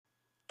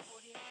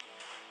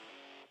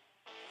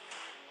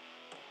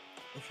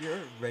If you're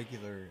a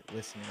regular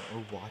listener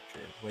or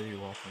watcher, whether you're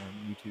watching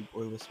on YouTube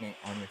or listening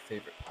on your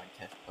favorite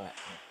podcast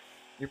platform,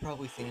 you're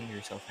probably thinking to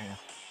yourself right now,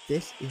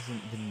 this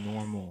isn't the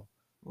normal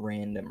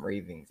random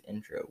ravings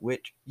intro,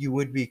 which you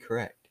would be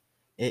correct.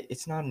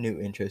 It's not a new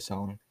intro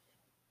song.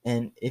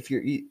 And if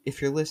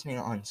you're listening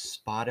on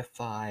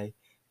Spotify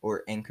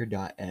or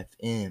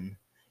Anchor.fm,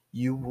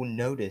 you will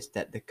notice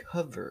that the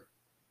cover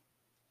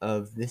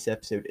of this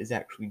episode is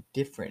actually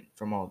different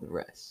from all the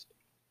rest.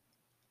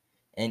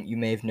 And you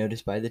may have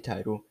noticed by the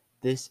title,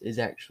 this is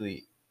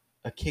actually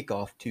a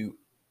kickoff to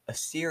a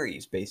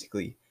series,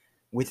 basically,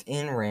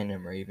 within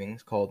Random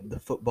Ravings called The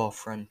Football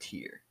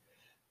Frontier.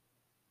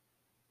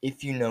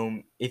 If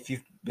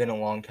you've been a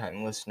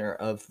long-time listener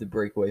of the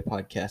Breakaway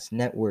Podcast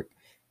Network,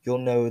 you'll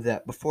know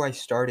that before I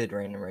started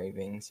Random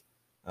Ravings,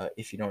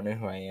 if you don't know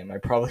who I am, I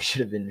probably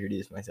should have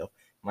introduced myself.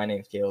 My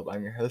name's Caleb.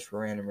 I'm your host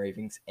for Random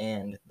Ravings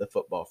and The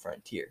Football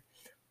Frontier.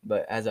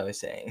 But as I was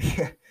saying,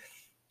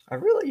 I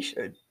really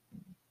should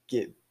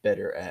get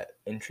better at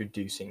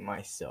introducing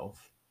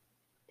myself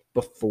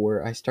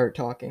before I start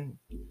talking,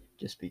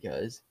 just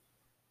because.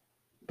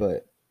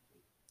 But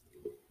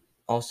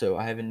also,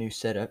 I have a new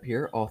setup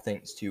here, all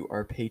thanks to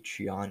our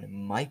Patreon,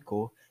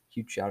 Michael.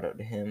 Huge shout out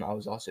to him. I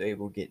was also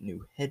able to get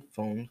new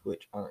headphones,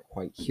 which aren't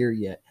quite here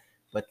yet,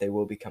 but they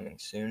will be coming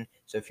soon.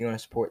 So if you want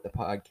to support the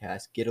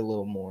podcast, get a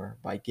little more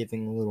by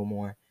giving a little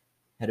more,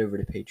 head over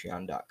to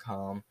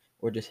patreon.com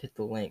or just hit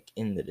the link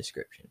in the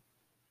description.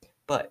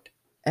 But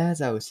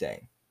as I was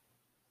saying,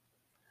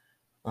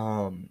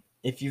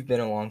 if you've been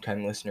a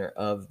long-time listener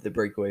of the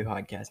Breakaway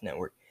Podcast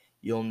Network,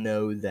 you'll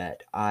know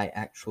that I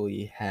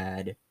actually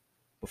had,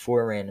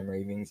 before Random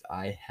Ravings,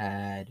 I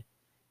had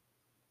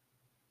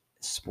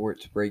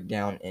Sports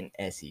Breakdown and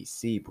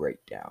SEC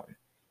Breakdown,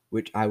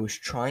 which I was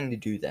trying to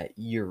do that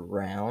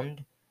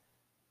year-round,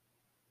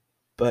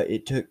 but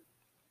it took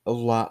a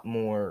lot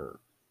more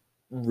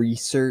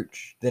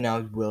research than I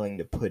was willing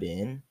to put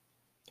in.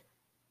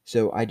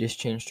 So I just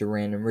changed to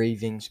Random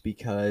Ravings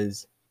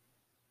because,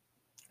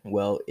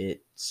 well,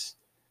 it's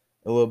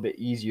a little bit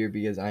easier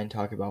because I can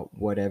talk about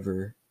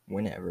whatever,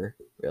 whenever,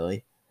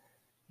 really.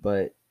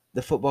 But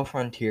the Football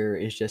Frontier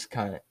is just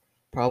kind of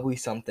probably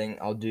something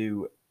I'll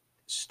do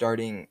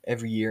starting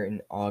every year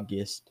in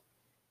August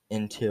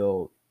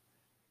until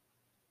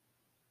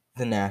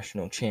the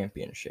national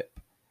championship.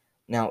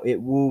 Now,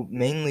 it will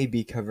mainly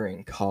be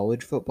covering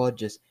college football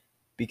just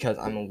because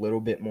I'm a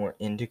little bit more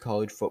into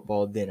college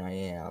football than I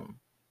am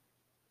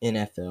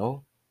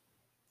NFL.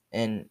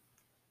 And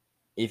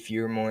if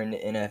you're more into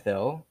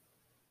NFL,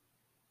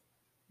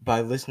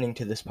 by listening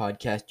to this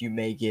podcast, you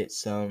may get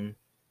some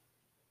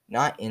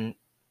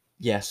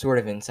sort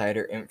of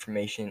insider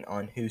information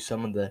on who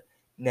some of the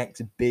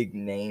next big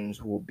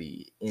names will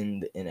be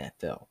in the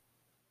NFL.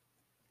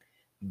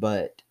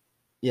 But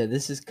yeah,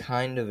 this is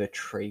kind of a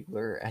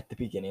trailer at the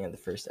beginning of the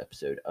first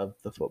episode of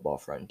the Football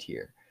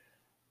Frontier.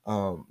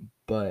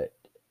 But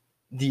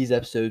these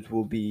episodes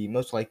will be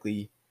most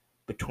likely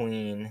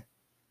between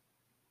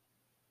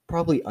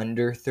probably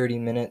under 30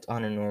 minutes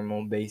on a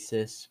normal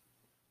basis.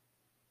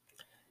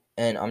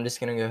 And I'm just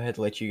going to go ahead and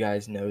let you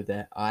guys know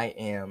that I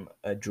am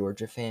a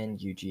Georgia fan,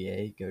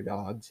 UGA, go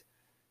Dogs.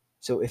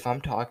 So if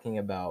I'm talking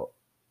about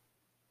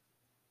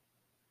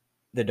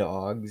the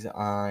Dogs,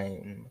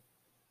 I'm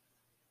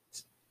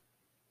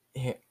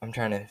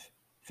trying to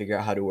figure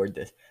out how to word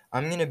this.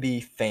 I'm going to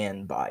be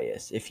fan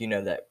bias, if you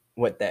know that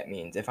what that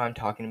means. If I'm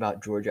talking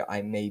about Georgia,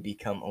 I may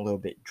become a little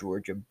bit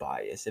Georgia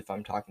bias. If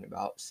I'm talking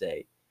about,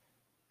 say,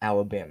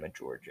 Alabama,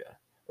 Georgia,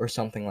 or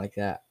something like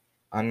that,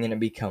 I'm going to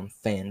become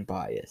fan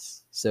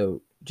bias.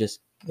 So just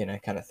going to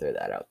kind of throw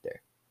that out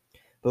there.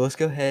 But let's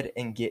go ahead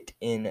and get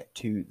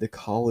into the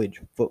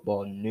college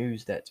football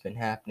news that's been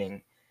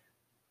happening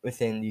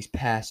within these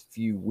past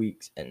few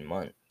weeks and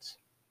months.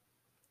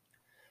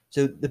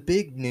 So the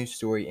big news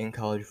story in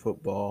college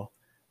football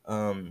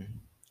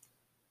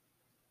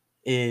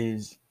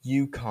is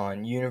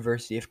UConn,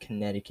 University of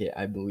Connecticut,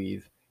 I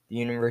believe. The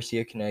University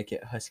of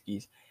Connecticut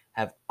Huskies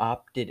have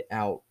opted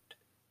out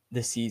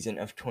the season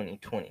of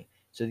 2020.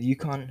 So the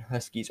UConn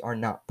Huskies are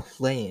not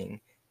playing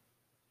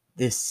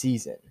this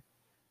season.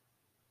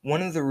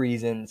 One of the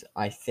reasons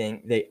I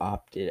think they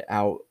opted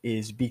out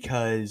is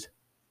because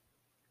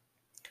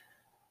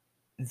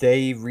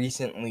they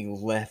recently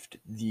left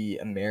the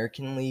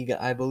American League,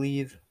 I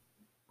believe,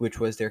 which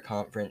was their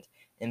conference,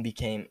 and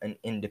became an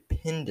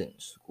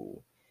independent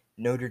school.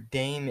 Notre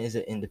Dame is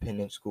an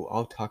independent school.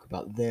 I'll talk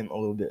about them a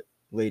little bit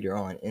later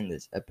on in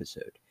this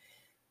episode.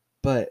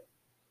 But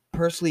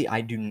personally,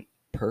 I do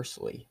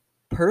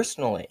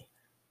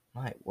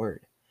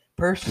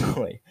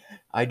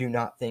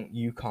not think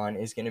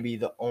UConn is going to be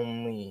the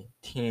only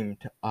team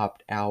to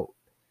opt out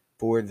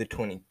for the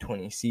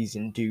 2020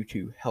 season due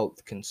to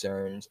health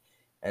concerns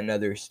and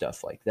other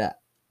stuff like that.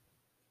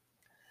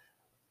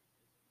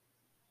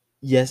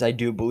 Yes, I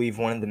do believe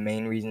one of the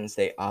main reasons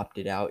they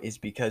opted out is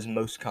because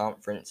most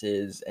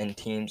conferences and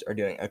teams are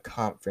doing a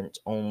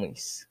conference-only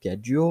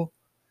schedule,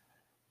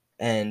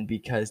 and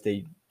because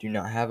they do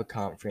not have a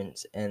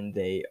conference and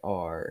they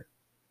are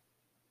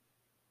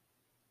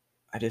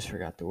I just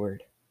forgot the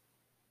word.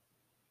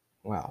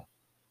 Wow.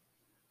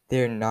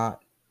 They're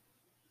not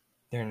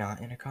in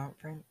a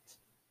conference?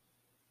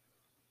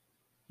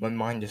 My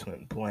mind just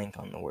went blank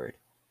on the word.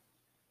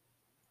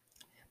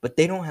 But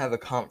they don't have a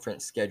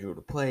conference schedule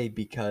to play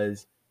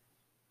because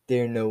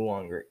they're no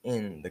longer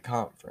in the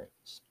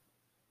conference.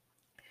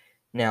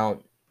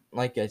 Now,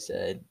 like I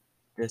said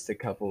just a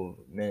couple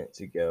of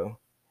minutes ago,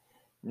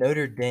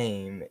 Notre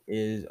Dame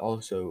is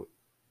also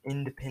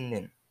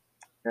independent.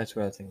 That's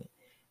what I was thinking.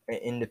 An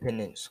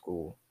independent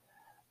school.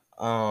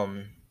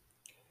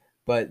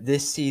 But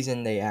this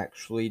season they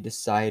actually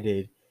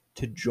decided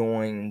to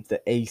join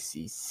the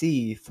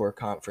ACC for a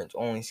conference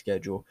only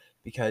schedule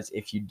because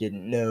if you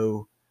didn't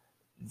know,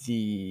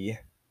 the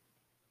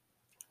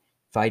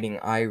Fighting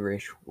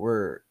Irish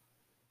were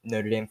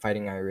Notre Dame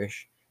Fighting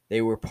Irish.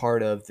 They were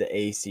part of the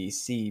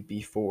ACC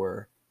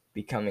before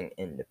becoming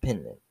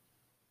independent.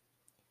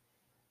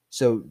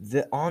 So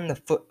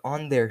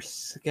on their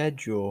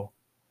schedule,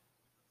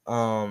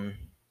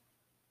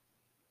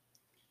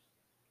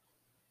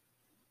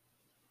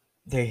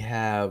 they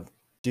have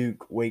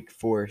Duke, Wake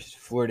Forest,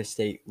 Florida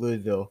State,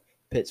 Louisville,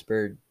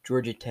 Pittsburgh,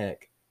 Georgia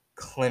Tech,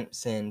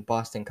 Clemson,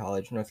 Boston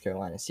College, North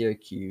Carolina,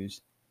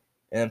 Syracuse,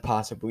 and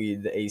possibly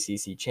the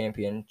ACC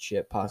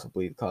championship,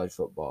 possibly the college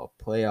football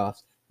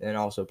playoffs, and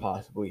also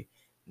possibly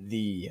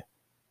the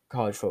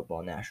college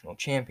football national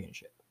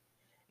championship.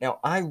 Now,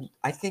 I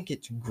think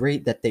it's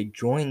great that they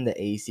joined the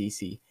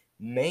ACC,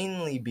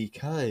 mainly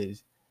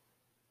because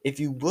if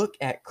you look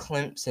at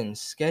Clemson's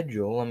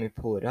schedule, let me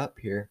pull it up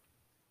here,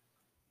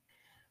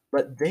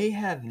 but they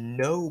have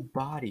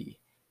nobody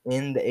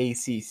in the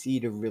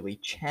ACC to really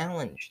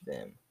challenge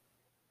them.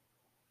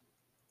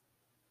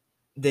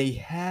 They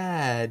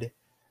had,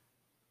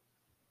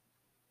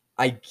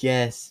 I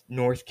guess,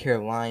 North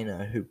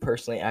Carolina, who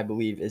personally I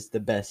believe is the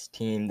best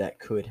team that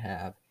could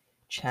have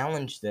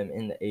challenged them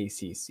in the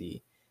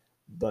ACC,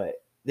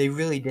 but they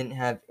really didn't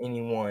have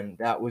anyone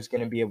that was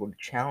going to be able to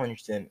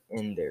challenge them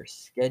in their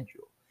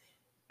schedule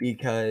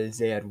because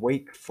they had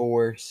Wake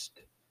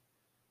Forest,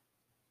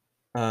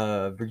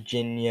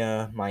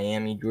 Virginia,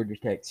 Miami, Georgia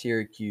Tech,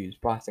 Syracuse,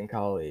 Boston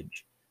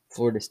College,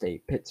 Florida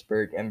State,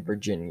 Pittsburgh, and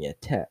Virginia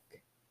Tech.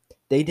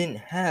 They didn't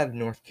have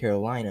North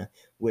Carolina,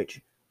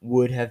 which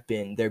would have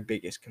been their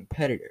biggest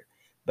competitor.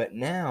 But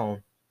now,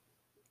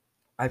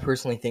 I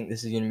personally think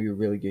this is going to be a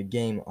really good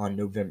game on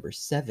November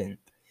 7th.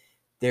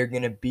 They're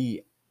going to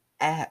be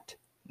at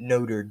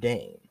Notre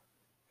Dame.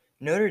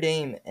 Notre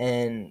Dame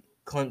and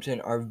Clemson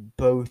are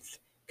both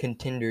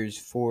contenders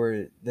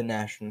for the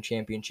national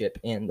championship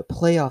and the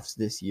playoffs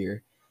this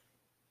year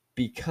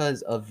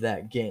because of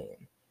that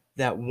game.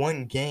 That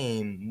one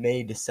game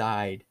may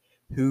decide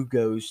who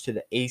goes to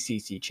the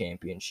ACC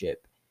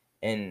championship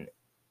and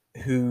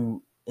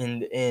who, in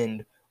the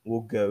end,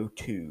 will go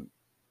to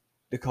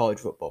the college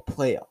football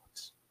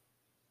playoffs.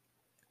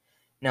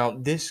 Now,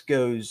 this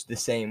goes the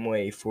same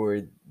way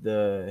for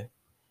the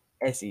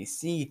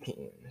SEC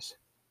teams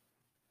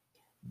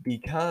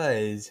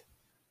because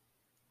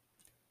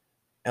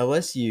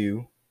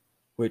LSU,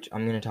 which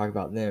I'm going to talk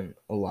about them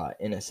a lot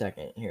in a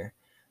second here,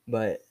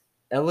 but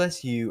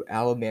LSU,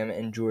 Alabama,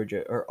 and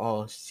Georgia are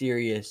all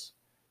serious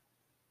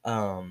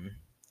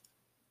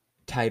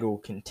title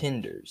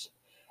contenders,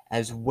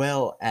 as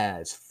well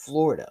as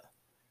Florida.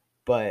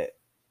 But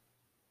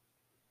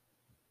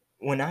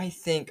when I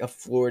think of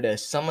Florida,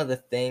 some of the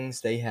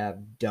things they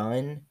have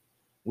done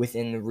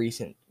within the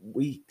recent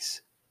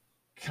weeks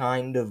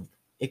kind of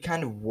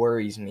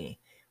worries me.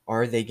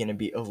 Are they going to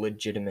be a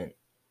legitimate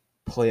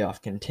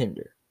playoff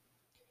contender?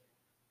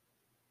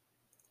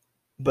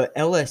 But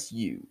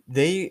LSU,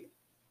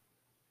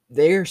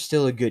 they're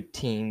still a good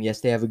team.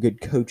 Yes, they have a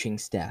good coaching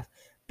staff,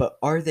 but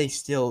are they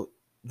still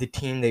the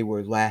team they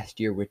were last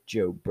year with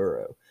Joe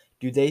Burrow?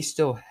 Do they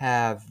still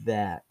have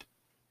that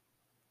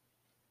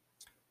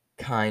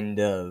kind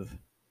of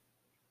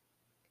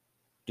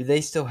do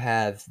they still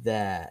have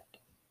that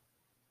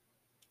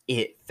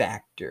it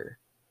factor?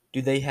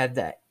 Do they have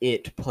that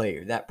it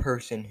player, that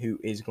person who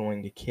is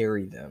going to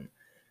carry them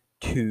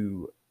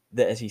to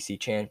the SEC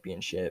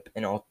championship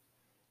and all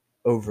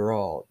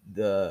overall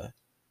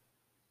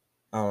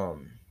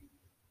um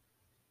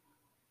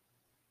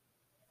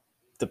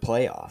the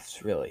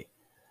playoffs really?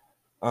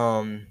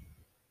 Um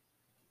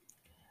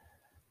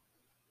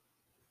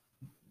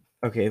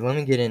okay, let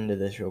me get into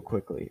this real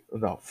quickly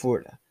about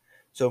Florida.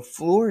 So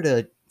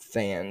Florida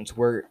fans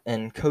were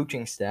and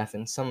coaching staff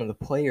and some of the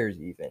players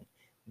even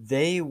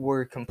they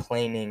were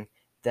complaining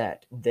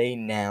that they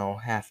now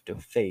have to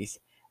face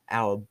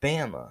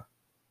Alabama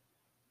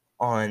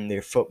on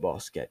their football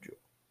schedule.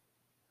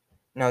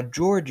 Now,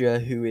 Georgia,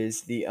 who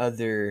is the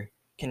other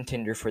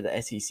contender for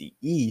the SEC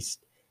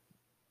East,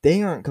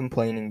 they aren't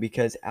complaining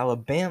because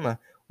Alabama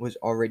was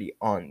already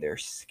on their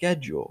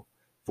schedule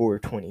for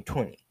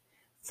 2020.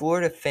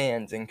 Florida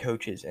fans and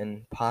coaches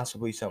and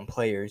possibly some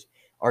players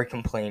are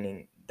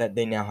complaining that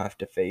they now have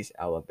to face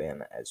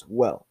Alabama as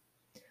well.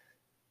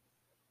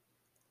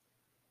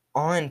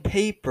 On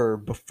paper,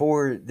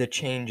 before the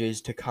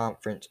changes to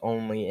conference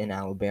only in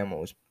Alabama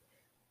was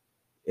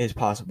is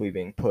possibly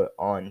being put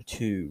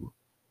onto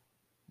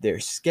their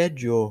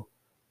schedule.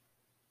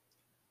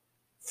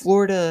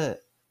 Florida,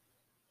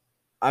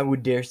 I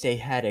would dare say,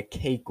 had a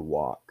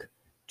cakewalk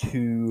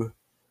to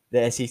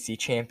the SEC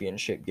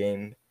championship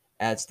game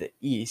as the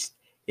East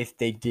if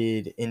they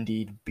did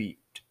indeed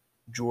beat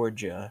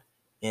Georgia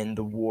in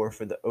the war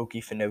for the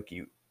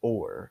Okefenokee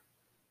Ore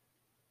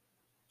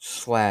 /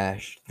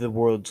 the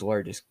world's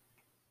largest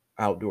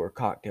outdoor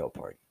cocktail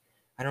party.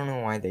 I don't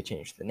know why they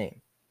changed the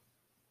name.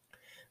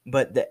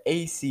 But the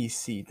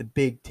ACC, the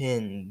Big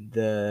Ten,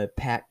 the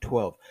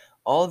Pac-12,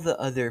 all the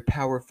other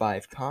Power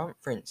 5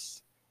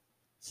 conferences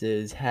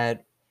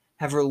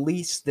have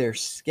released their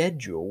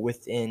schedule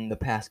within the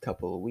past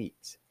couple of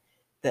weeks.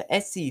 The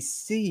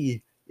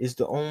SEC is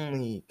the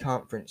only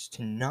conference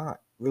to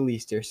not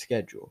release their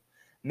schedule.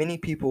 Many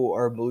people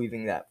are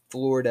believing that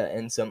Florida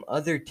and some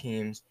other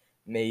teams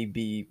may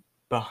be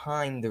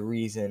behind the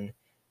reason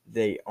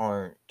they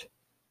aren't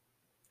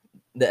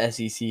the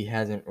SEC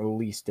hasn't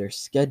released their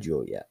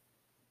schedule yet.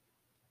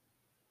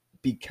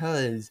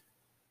 Because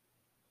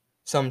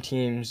some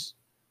teams,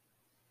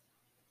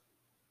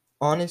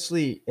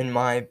 honestly, in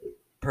my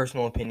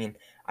personal opinion,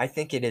 I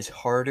think it is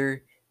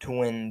harder to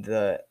win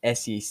the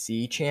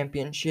SEC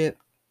championship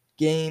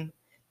game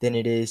than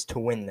it is to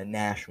win the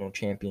national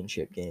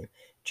championship game,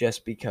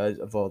 just because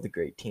of all the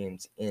great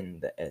teams in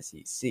the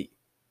SEC.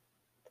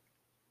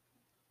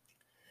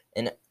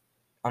 And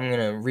I'm going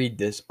to read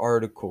this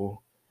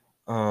article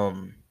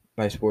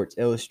by Sports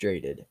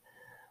Illustrated.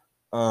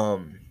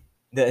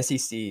 The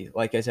SEC,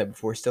 like I said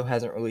before, still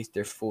hasn't released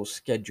their full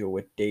schedule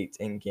with dates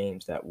and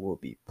games that will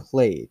be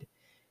played.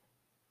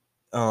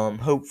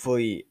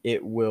 Hopefully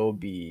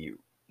the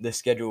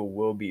schedule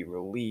will be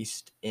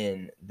released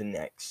in the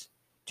next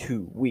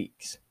 2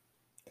 weeks.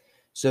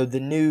 So the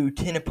new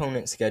 10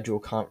 opponent schedule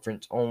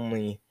conference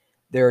only,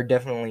 there are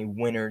definitely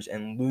winners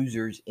and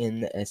losers in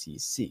the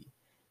SEC.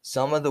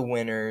 Some of the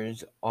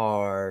winners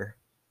are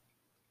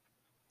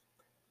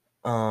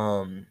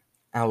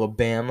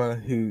Alabama,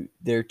 who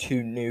they're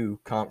 2 new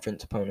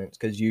conference opponents,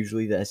 because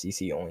usually the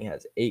SEC only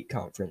has 8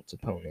 conference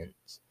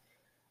opponents.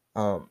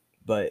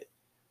 But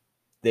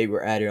they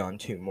were added on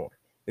 2 more.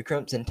 The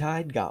Crimson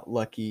Tide got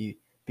lucky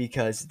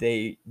because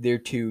their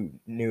 2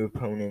 new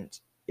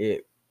opponents,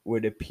 it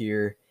would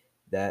appear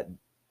that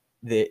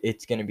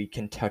it's going to be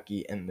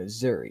Kentucky and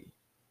Missouri.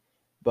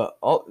 But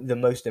the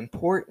most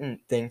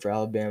important thing for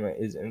Alabama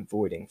is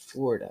avoiding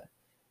Florida,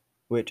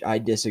 which I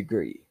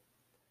disagree.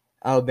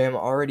 Alabama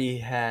already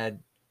had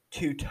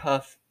two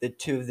of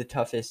the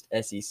toughest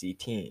SEC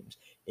teams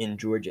in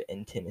Georgia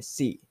and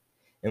Tennessee.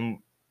 And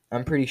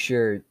I'm pretty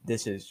sure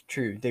this is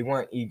true. They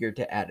weren't eager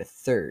to add a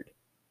third.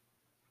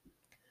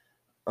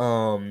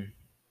 I'm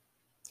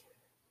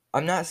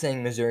not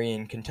saying Missouri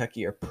and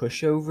Kentucky are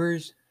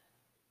pushovers.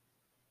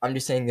 I'm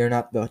just saying they're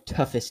not the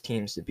toughest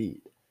teams to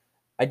beat.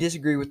 I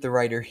disagree with the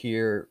writer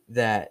here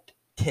that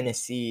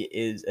Tennessee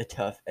is a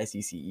tough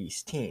SEC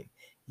East team.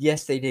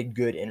 Yes, they did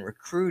good in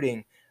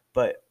recruiting,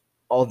 but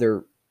all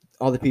the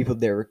people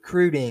they're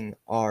recruiting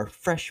are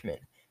freshmen.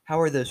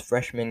 How are those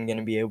freshmen going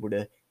to be able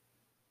to?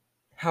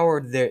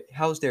 How's their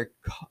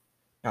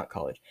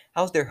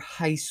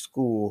high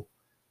school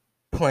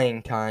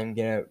playing time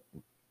going to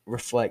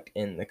reflect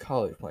in the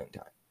college playing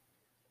time?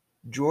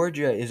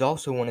 Georgia is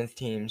also one of the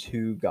teams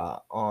who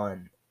got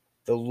on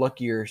the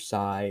luckier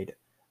side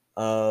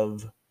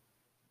of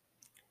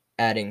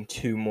adding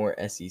 2 more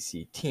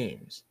SEC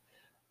teams.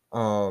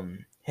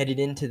 Headed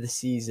into the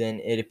season,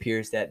 it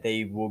appears that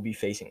they will be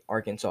facing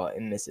Arkansas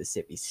and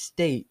Mississippi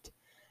State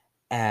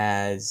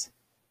as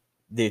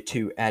the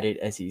 2 added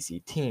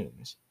SEC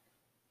teams.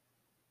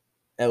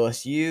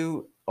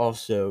 LSU,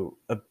 also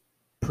a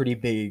pretty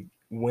big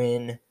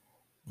win.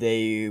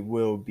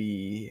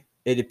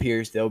 It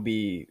appears they'll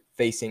be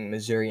facing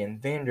Missouri and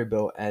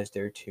Vanderbilt as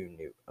their 2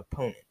 new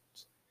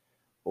opponents.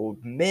 Ole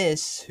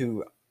Miss,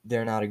 who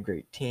they're not a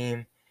great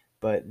team,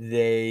 but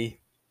they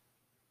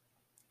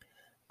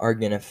are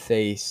going to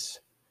face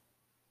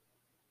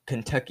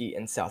Kentucky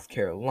and South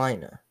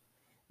Carolina.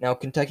 Now,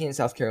 Kentucky and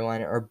South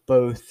Carolina are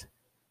both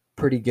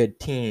pretty good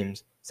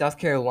teams. South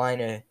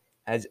Carolina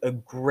has a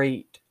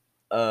great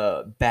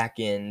back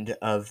end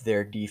of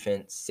their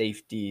defense.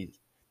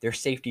 Their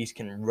safeties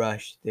can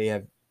rush. They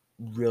have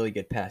really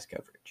good pass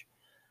coverage.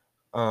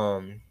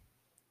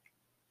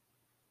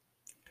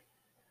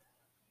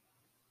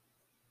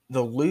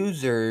 The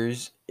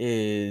losers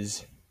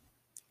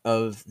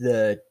of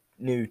the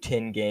new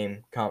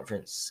 10-game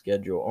conference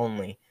schedule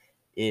only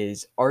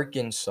is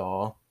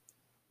Arkansas.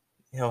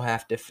 He'll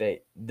have to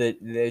face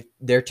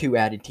their 2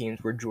 added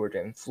teams were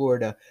Georgia and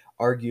Florida,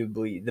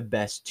 arguably the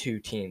best 2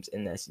 teams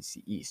in the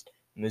SEC East.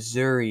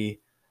 Missouri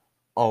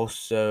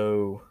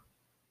also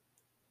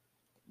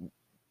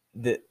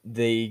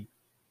they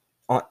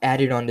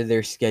added onto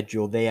their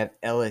schedule. They have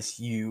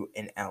LSU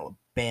and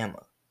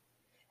Alabama.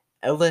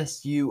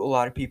 LSU, a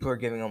lot of people are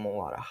giving them a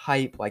lot of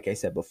hype. Like I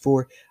said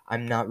before,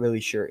 I'm not really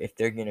sure if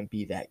they're going to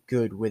be that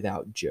good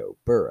without Joe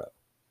Burrow.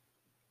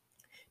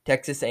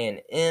 Texas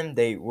A&M,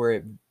 they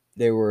were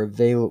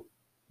available.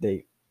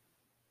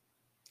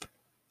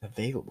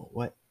 available.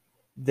 What?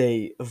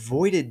 They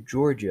avoided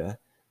Georgia,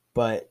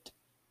 but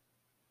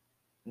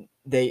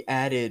they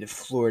added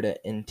Florida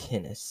and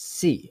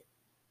Tennessee,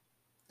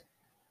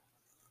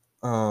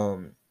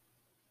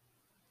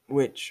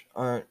 which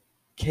aren't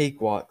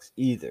cakewalks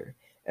either.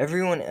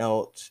 Everyone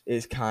else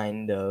is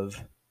kind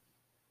of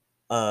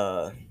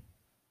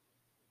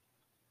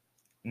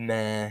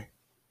meh.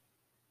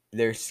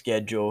 Their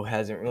schedule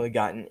hasn't really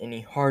gotten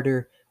any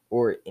harder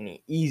or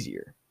any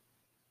easier.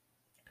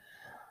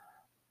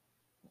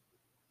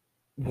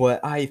 What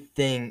I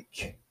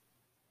think,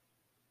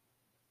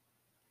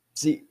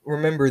 see,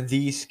 remember,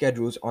 these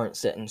schedules aren't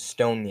set in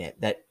stone yet.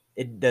 That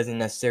it doesn't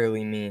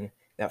necessarily mean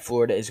that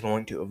Florida is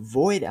going to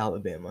avoid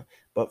Alabama,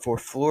 but for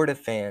Florida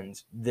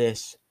fans,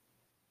 this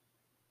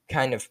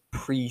kind of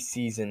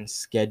preseason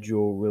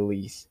schedule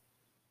release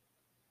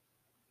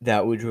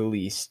that was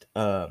released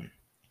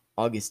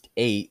August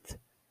 8th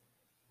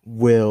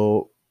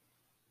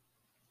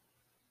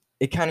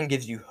it kind of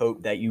gives you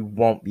hope that you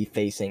won't be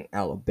facing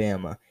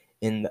Alabama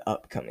in the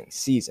upcoming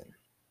season.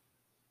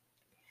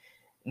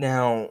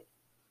 Now,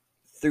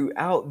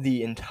 throughout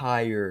the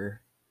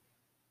entire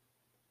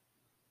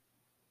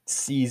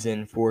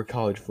season for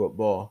college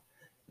football,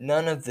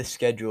 none of the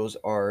schedules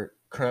are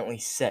currently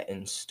set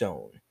in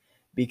stone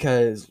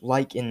because,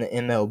 like in the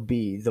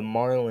MLB, the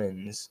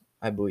Marlins,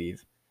 I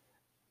believe,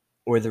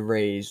 or the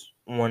Rays,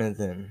 one of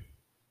them,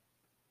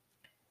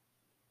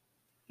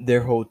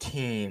 their whole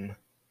team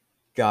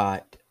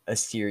got a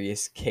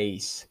serious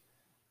case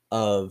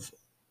of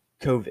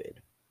COVID.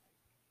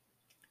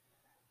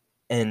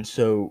 And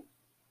so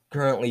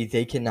currently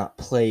they cannot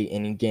play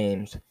any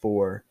games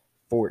for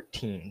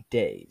 14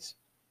 days.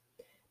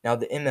 Now,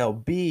 the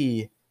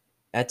MLB,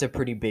 that's a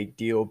pretty big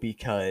deal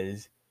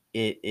because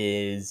it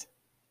is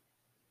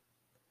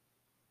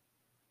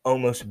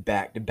almost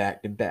back to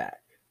back to back.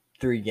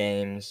 3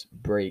 games,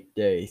 break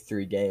day,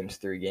 3 games,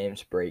 3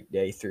 games, break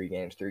day, 3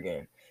 games, 3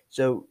 games.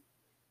 So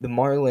the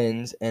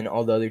Marlins and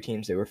all the other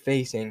teams they were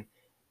facing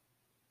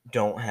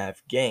don't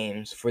have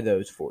games for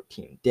those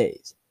 14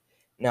 days.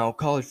 Now,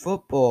 college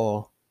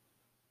football,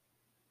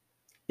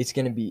 it's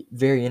going to be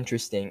very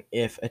interesting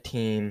if a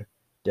team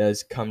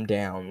does come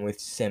down with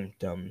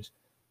symptoms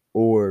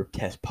or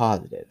test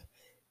positive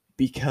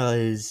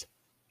because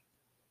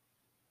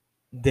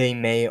they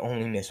may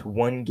only miss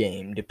one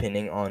game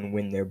depending on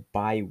when their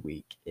bye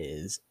week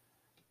is.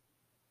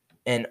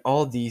 And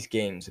all these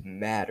games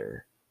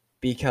matter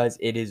because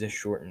it is a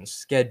shortened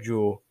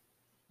schedule.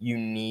 You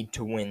need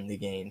to win the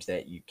games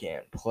that you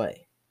can't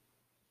play.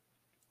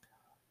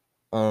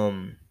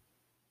 I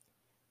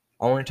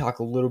want to talk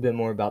a little bit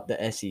more about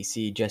the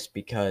SEC just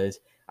because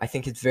I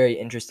think it's very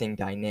interesting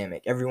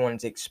dynamic.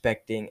 Everyone's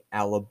expecting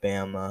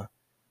Alabama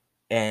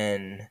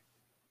and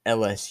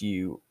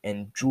LSU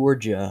and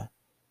Georgia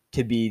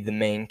to be the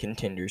main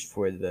contenders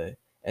for the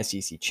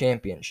SEC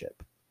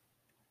championship.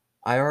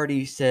 I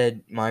already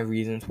said my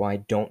reasons why I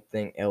don't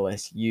think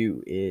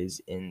LSU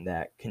is in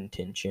that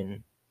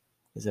contention.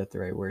 Is that the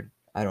right word?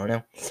 I don't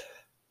know.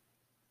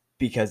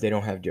 Because they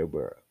don't have Joe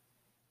Burrow.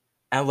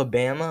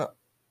 Alabama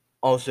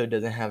also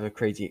doesn't have a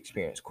crazy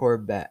experienced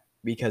quarterback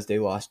because they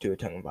lost to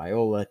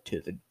Tagovailoa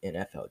to the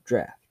NFL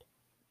draft.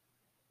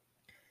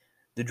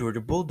 The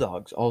Georgia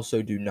Bulldogs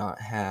also do not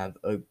have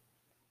a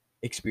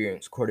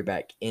experienced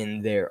quarterback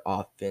in their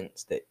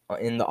offense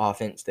in the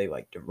offense they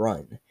like to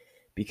run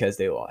because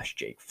they lost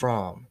Jake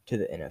Fromm to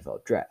the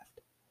NFL draft.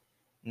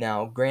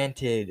 Now,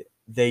 granted,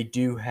 they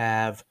do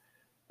have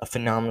a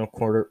phenomenal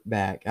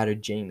quarterback out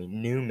of Jamie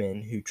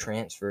Newman who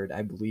transferred,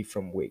 I believe,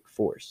 from Wake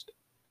Forest.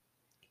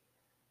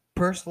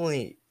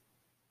 Personally,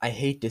 I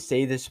hate to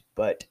say this,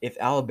 but if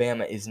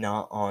Alabama is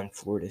not on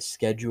Florida's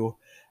schedule,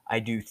 I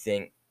do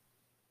think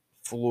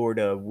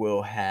Florida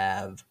will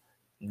have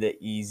the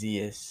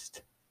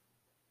easiest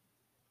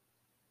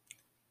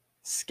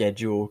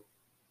schedule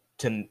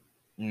to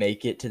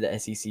make it to the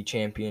SEC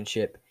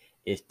championship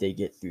if they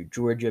get through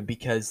Georgia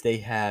because they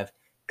have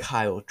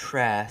Kyle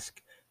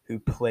Trask, who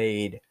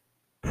played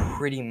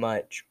pretty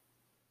much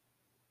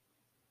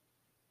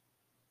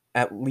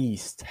at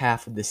least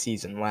half of the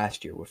season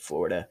last year with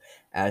Florida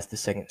as the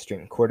second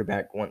string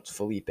quarterback once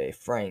Felipe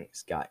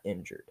Franks got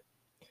injured.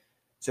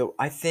 So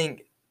I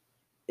think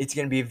it's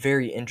going to be a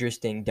very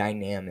interesting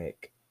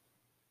dynamic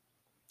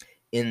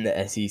in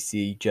the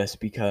SEC just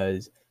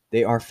because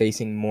they are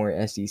facing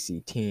more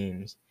SEC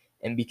teams.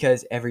 And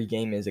because every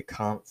game is a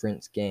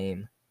conference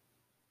game,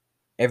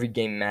 every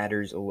game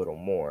matters a little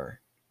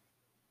more.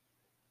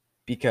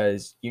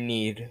 Because you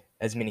need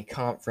as many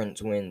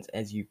conference wins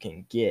as you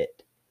can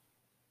get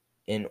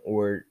in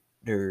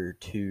order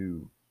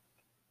to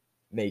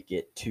make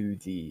it to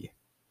the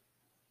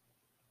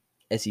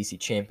SEC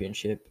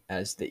championship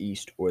as the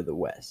East or the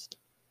West.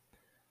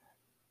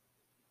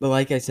 But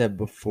like I said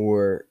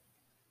before,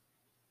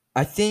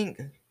 I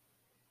think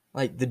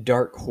like the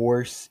dark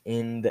horse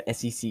in the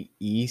SEC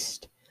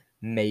East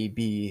may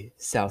be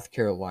South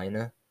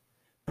Carolina.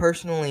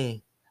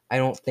 Personally, I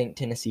don't think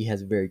Tennessee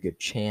has a very good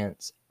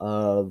chance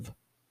of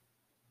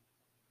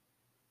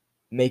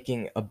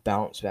making a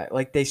bounce back.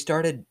 Like they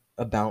started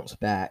a bounce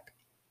back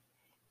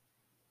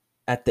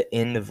at the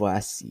end of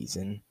last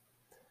season,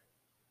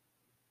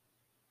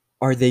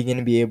 are they going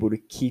to be able to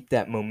keep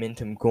that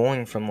momentum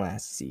going from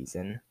last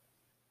season?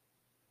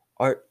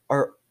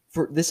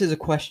 This is a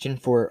question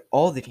for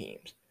all the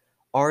teams.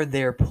 Are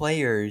their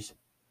players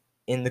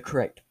in the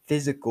correct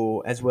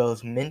physical as well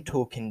as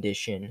mental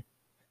condition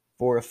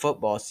for a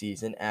football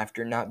season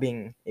after not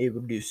being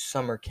able to do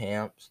summer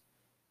camps,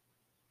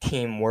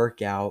 team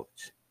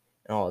workouts,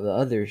 and all the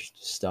other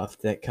stuff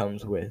that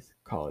comes with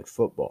college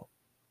football?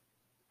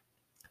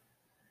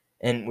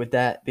 And with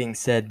that being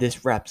said,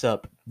 this wraps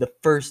up the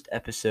first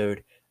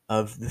episode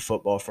of the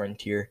Football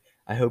Frontier.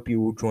 I hope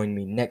you will join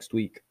me next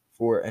week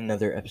for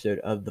another episode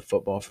of the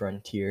Football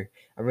Frontier.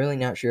 I'm really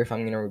not sure if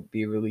I'm going to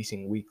be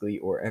releasing weekly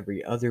or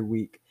every other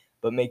week,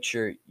 but make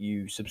sure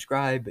you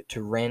subscribe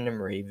to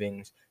Random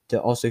Ravings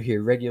to also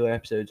hear regular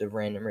episodes of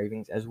Random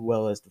Ravings as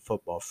well as the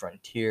Football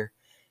Frontier.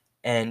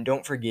 And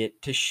don't forget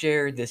to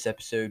share this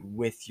episode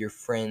with your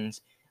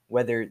friends,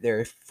 whether they're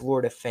a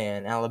Florida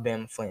fan,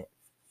 Alabama Flan.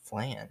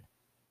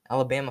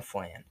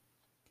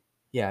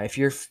 Yeah, if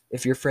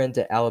your friends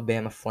at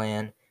Alabama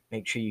Flan,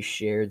 make sure you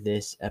share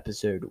this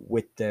episode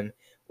with them,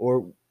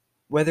 or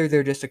whether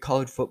they're just a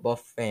college football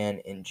fan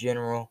in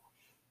general.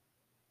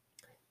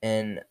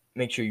 And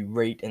make sure you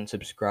rate and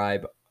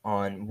subscribe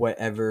on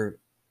whatever.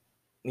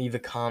 Leave a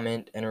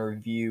comment and a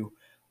review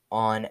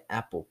on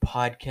Apple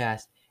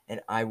Podcast, and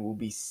I will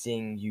be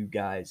seeing you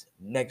guys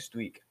next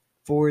week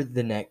for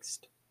the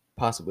next,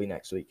 possibly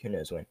next week, who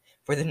knows when,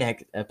 for the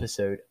next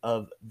episode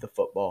of the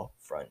Football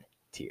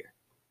Frontier.